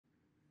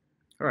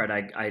All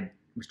right, I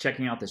was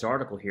checking out this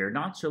article here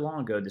not so long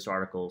ago. This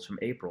article is from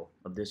April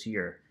of this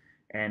year,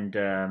 and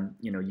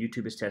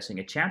YouTube is testing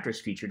a chapters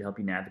feature to help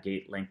you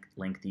navigate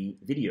lengthy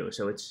videos.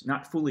 So it's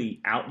not fully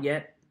out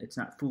yet. It's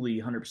not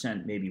fully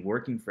 100% maybe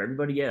working for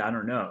everybody yet. I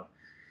don't know,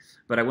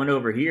 but I went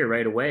over here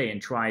right away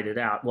and tried it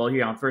out. Well,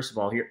 here, first of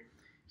all,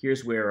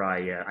 here's where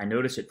I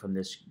noticed it from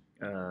this.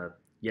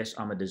 Yes,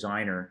 I'm a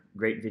designer.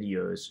 Great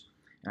videos.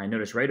 And I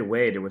noticed right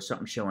away there was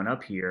something showing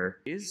up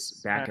here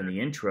back in the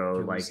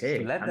intro, like,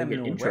 hey, how do you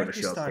get intro to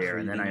show up there?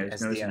 And then I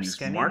was noticing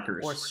these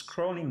markers. Or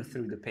scrolling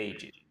through the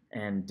pages.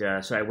 And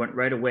so I went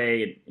right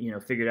away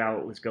and, figured out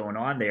what was going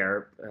on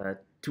there.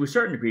 To a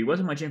certain degree,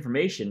 wasn't much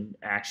information,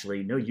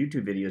 actually. No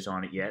YouTube videos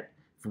on it yet,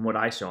 from what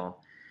I saw.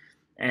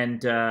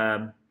 And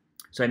so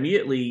I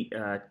immediately,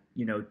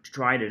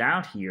 tried it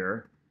out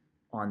here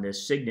on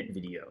this Signet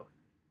video.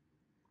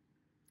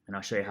 And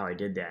I'll show you how I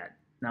did that.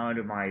 Now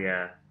under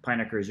my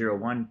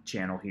Pinecker01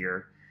 channel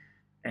here,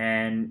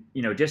 and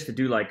just to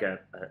do like a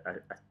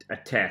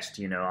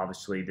test,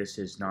 obviously this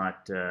is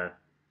not the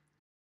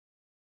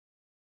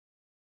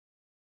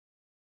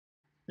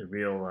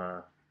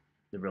real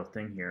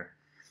thing here.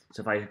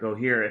 So if I go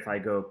here, if I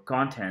go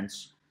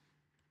contents,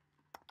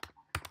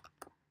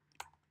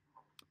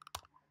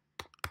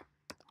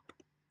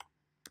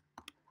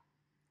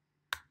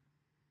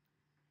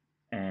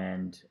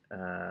 and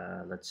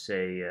let's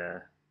say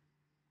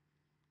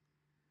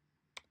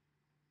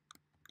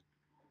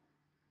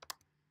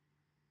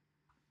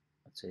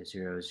say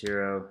 0,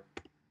 0.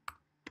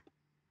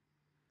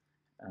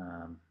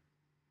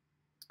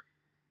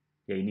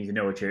 Yeah, you need to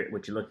know what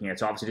you're looking at.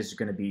 So obviously this is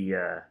going to be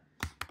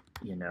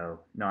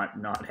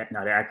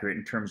not accurate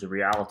in terms of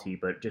reality,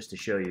 but just to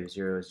show you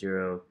 0,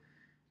 0,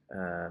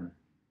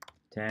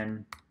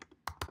 10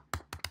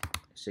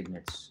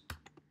 signets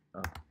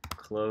up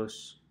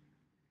close.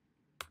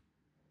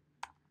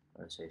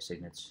 Let's say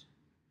signets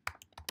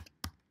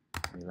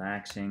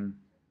relaxing,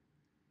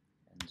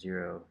 and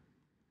 0,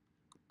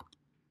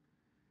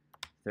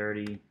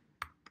 30,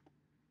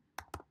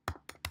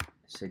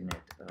 signet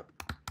up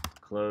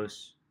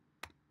close,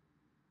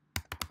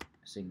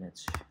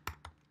 signets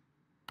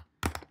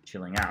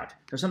chilling out.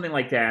 So something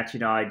like that,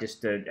 I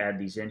just add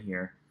these in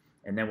here.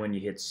 And then when you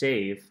hit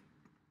save,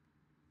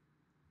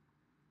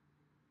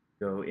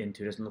 go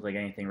into, it doesn't look like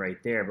anything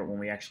right there, but when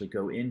we actually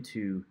go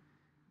into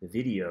the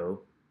video,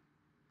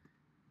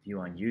 view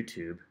on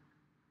YouTube,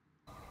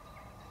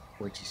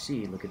 what you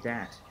see, look at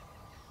that.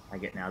 I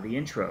get now the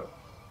intro.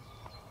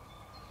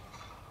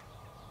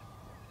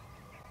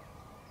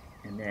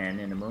 And then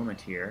in a moment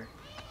here,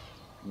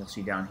 you'll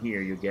see down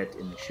here, you'll get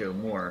in the show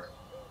more,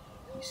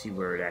 you see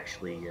where it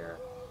actually,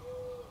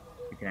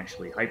 you can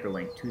actually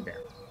hyperlink to them.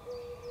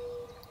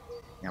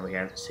 Now we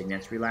have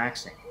signets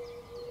relaxing.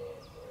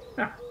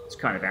 It's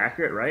kind of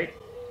accurate, right?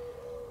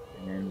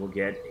 And then we'll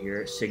get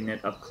here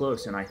signet up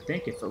close, and I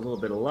think if a little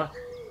bit of luck,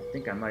 I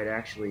think I might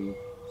actually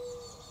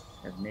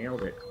have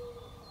nailed it.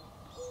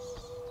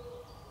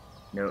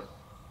 Nope.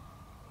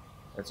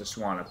 That's a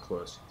swan up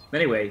close.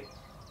 But anyway,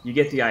 you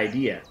get the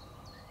idea.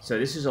 So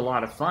this is a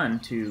lot of fun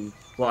to,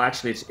 well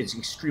actually it's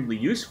extremely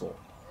useful.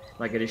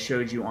 Like I just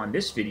showed you on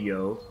this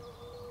video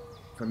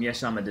from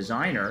Yes I'm a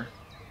Designer.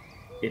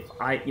 If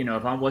I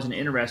wasn't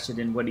interested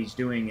in what he's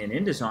doing in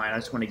InDesign, I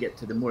just want to get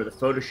to the more of the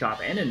Photoshop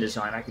and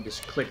InDesign, I could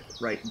just click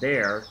right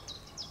there,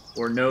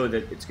 or know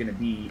that it's going to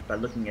be, by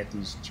looking at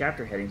these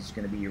chapter headings, it's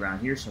going to be around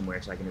here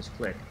somewhere, so I can just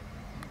click.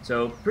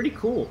 So pretty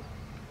cool.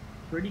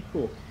 Pretty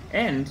cool.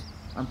 And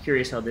I'm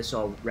curious how this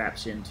all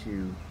wraps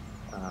into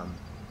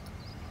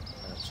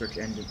search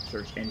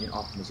engine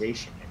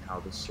optimization and how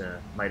this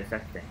might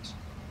affect things.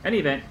 In any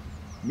event,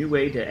 new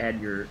way to add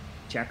your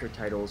chapter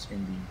titles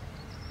in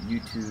the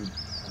YouTube,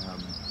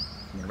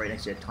 right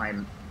next to a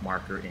time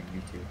marker in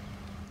YouTube.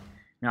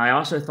 Now I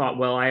also thought,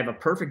 well, I have a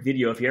perfect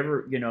video. If you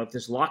ever, if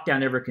this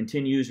lockdown ever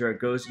continues or it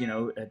goes,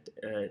 at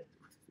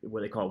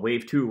what they call it,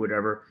 wave 2 or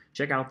whatever,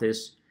 check out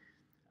this.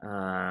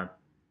 Where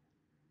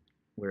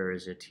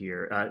is it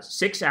here?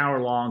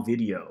 6-hour-long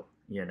video.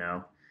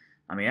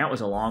 I mean, that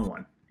was a long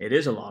one. It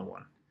is a long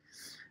one.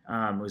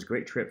 It was a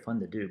great trip,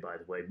 fun to do, by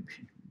the way.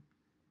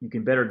 You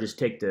can better just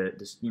take the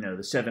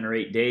 7 or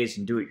 8 days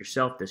and do it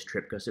yourself this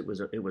trip, because it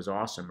was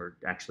awesome. Or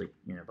actually,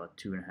 about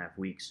 2.5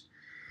 weeks.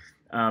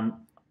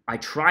 I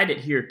tried it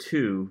here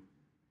too,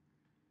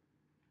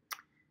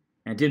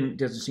 and it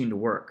doesn't seem to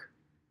work.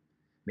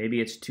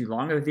 Maybe it's too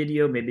long of a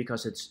video. Maybe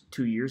because it's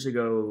 2 years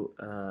ago,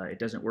 it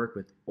doesn't work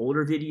with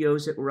older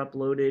videos that were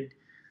uploaded.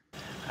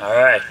 All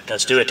right,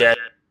 let's do it, Dad.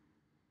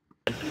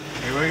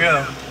 Here we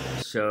go.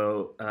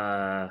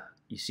 So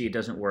you see, it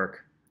doesn't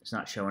work. It's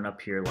not showing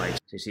up here like,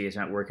 so you see it's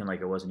not working like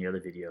it was in the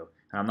other video.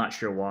 And I'm not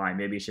sure why.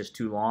 Maybe it's just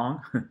too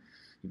long,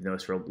 even though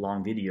it's for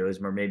long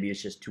videos, or maybe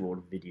it's just too old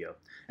a video.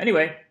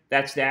 Anyway,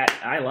 that's that.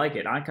 I like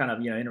it. I'm kind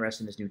of,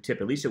 interested in this new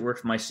tip. At least it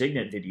worked for my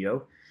Signet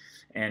video.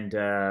 And,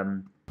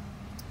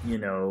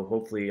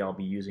 hopefully I'll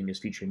be using this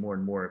feature more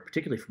and more,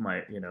 particularly for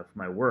my, for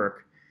my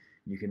work.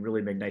 You can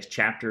really make nice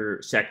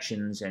chapter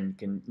sections and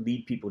can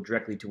lead people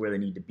directly to where they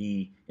need to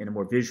be in a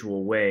more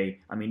visual way.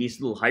 I mean, these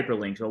little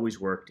hyperlinks always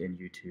worked in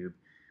YouTube,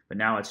 but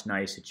now it's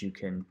nice that you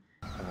can,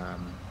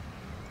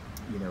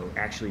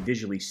 actually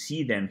visually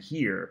see them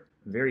here.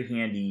 Very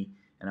handy,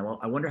 and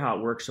I wonder how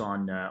it works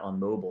on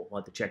mobile.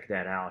 We'll have to check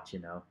that out.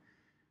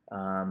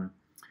 In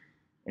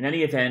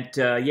any event,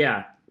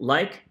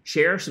 like,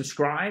 share,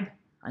 subscribe.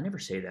 I never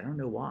say that. I don't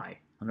know why. I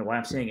don't know why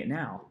I'm saying it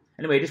now.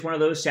 Anyway, just one of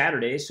those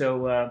Saturdays.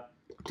 So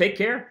take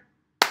care.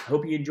 I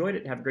hope you enjoyed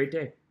it. Have a great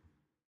day.